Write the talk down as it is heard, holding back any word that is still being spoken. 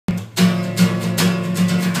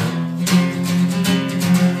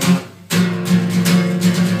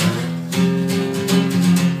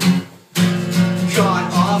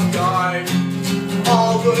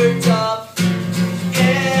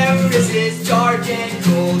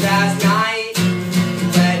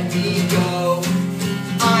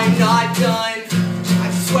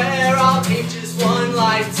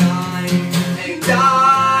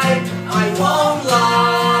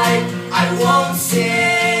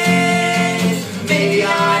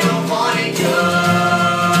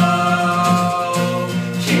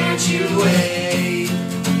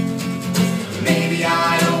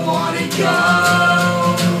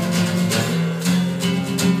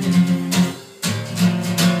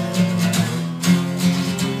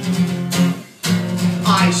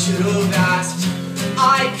should have asked,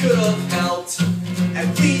 I could have helped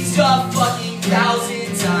at least a fucking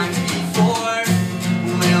 1,000 times before.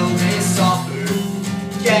 Will this offer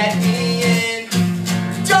get me in?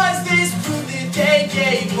 Does this prove that they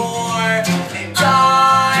gave more?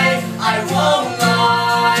 And I won't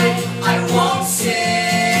lie, I won't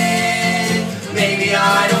sin. Maybe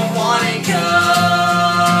I don't wanna go.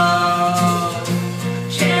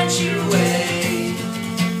 Can't you wait?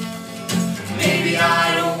 Maybe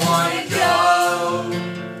I don't wanna go.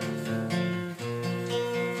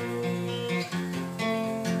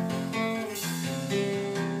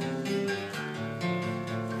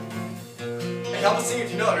 Hey, help us sing if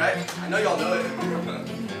you know it, right? I know y'all know it.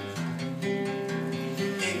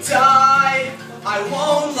 And I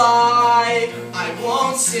won't lie, I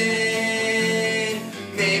won't sin.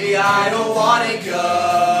 Maybe I don't wanna go.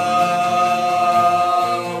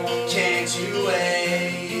 Can't you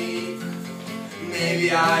wait?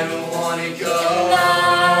 Maybe I don't wanna go.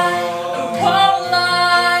 I won't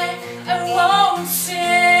lie, I won't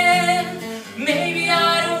sin. Maybe I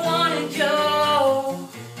don't wanna go.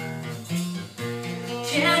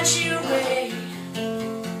 Can't you wait?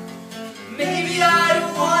 Maybe I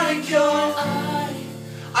don't wanna go.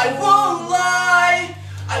 I won't lie,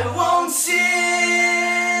 I won't sin.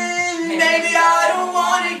 Maybe I don't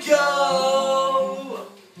wanna go.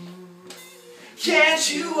 Can't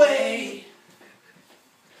you wait?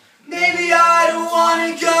 Maybe I don't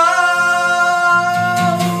wanna go.